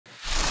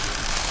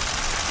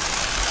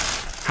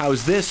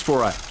How's this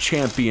for a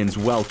champion's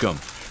welcome?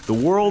 The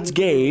world's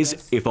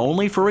gaze, if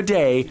only for a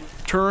day,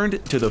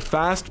 turned to the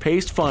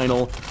fast-paced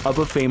final of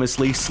a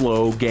famously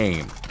slow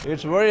game.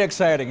 It's very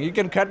exciting. You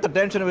can cut the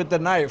tension with the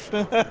knife.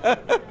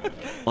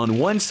 On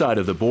one side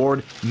of the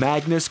board,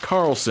 Magnus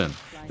Carlsen,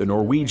 the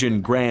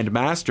Norwegian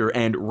Grandmaster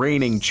and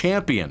reigning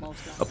champion,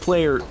 a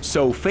player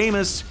so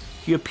famous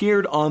he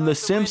appeared on The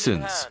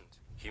Simpsons.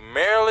 He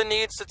merely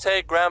needs to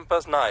take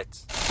Grandpa's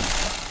knight.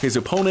 His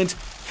opponent,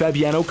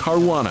 Fabiano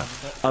Caruana,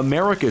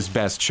 America's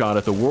best shot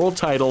at the world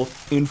title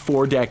in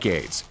 4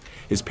 decades.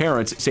 His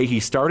parents say he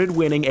started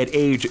winning at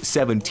age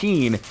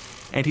 17,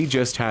 and he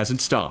just hasn't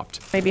stopped.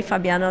 Maybe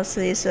Fabiano's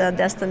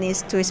destiny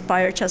is to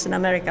inspire chess in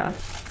America.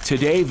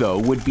 Today, though,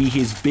 would be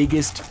his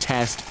biggest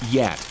test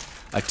yet.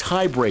 A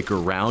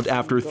tiebreaker round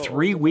after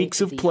 3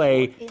 weeks of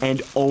play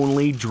and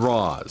only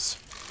draws.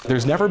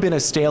 There's never been a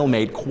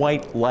stalemate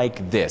quite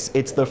like this.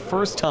 It's the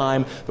first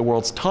time the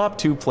world's top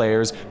 2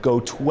 players go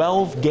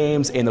 12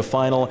 games in the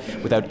final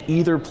without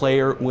either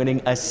player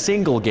winning a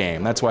single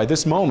game. That's why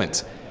this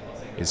moment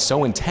is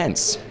so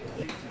intense.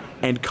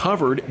 And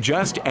covered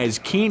just as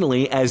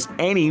keenly as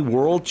any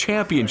world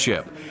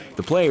championship.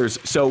 The players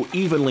so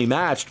evenly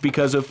matched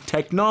because of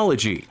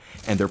technology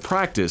and their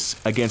practice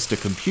against a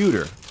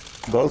computer.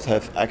 Both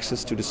have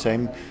access to the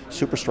same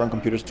super strong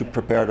computers to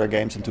prepare their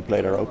games and to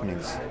play their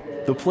openings.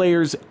 The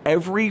players'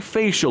 every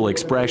facial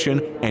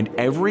expression and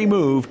every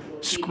move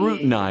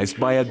scrutinized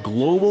by a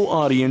global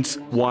audience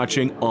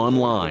watching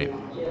online.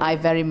 I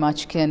very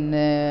much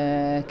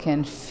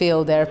can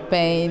feel their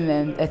pain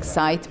and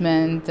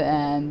excitement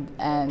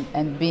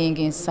and being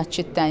in such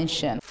a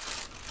tension.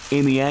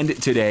 In the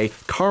end today,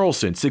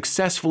 Carlsen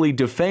successfully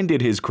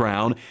defended his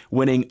crown,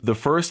 winning the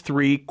first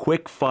 3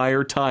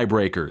 quick-fire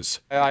tiebreakers.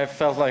 I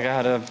felt like I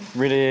had a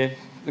really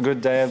good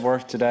day at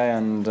work today,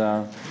 and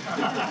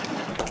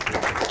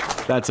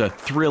that's a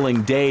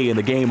thrilling day in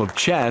the game of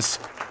chess.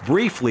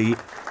 Briefly,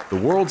 the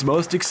world's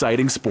most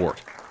exciting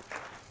sport.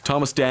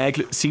 Thomas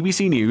Daigle,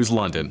 CBC News,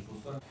 London.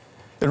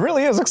 It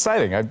really is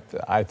exciting.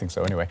 I think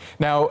so anyway.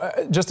 Now,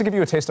 just to give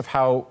you a taste of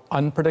how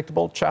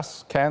unpredictable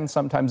chess can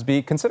sometimes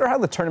be, consider how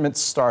the tournament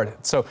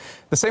started. So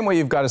the same way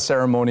you've got a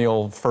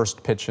ceremonial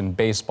first pitch in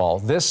baseball,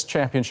 this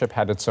championship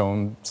had its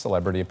own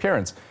celebrity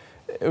appearance.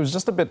 It was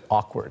just a bit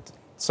awkward.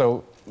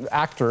 So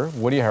actor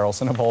Woody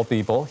Harrelson, of all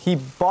people, he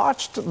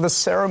botched the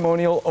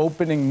ceremonial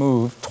opening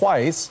move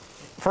twice,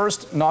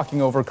 first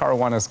knocking over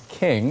Caruana's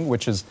king,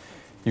 which is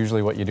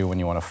usually what you do when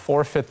you want to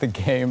forfeit the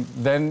game.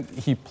 Then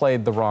he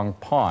played the wrong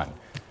pawn.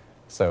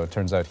 So it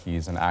turns out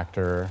he's an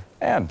actor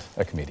and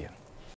a comedian.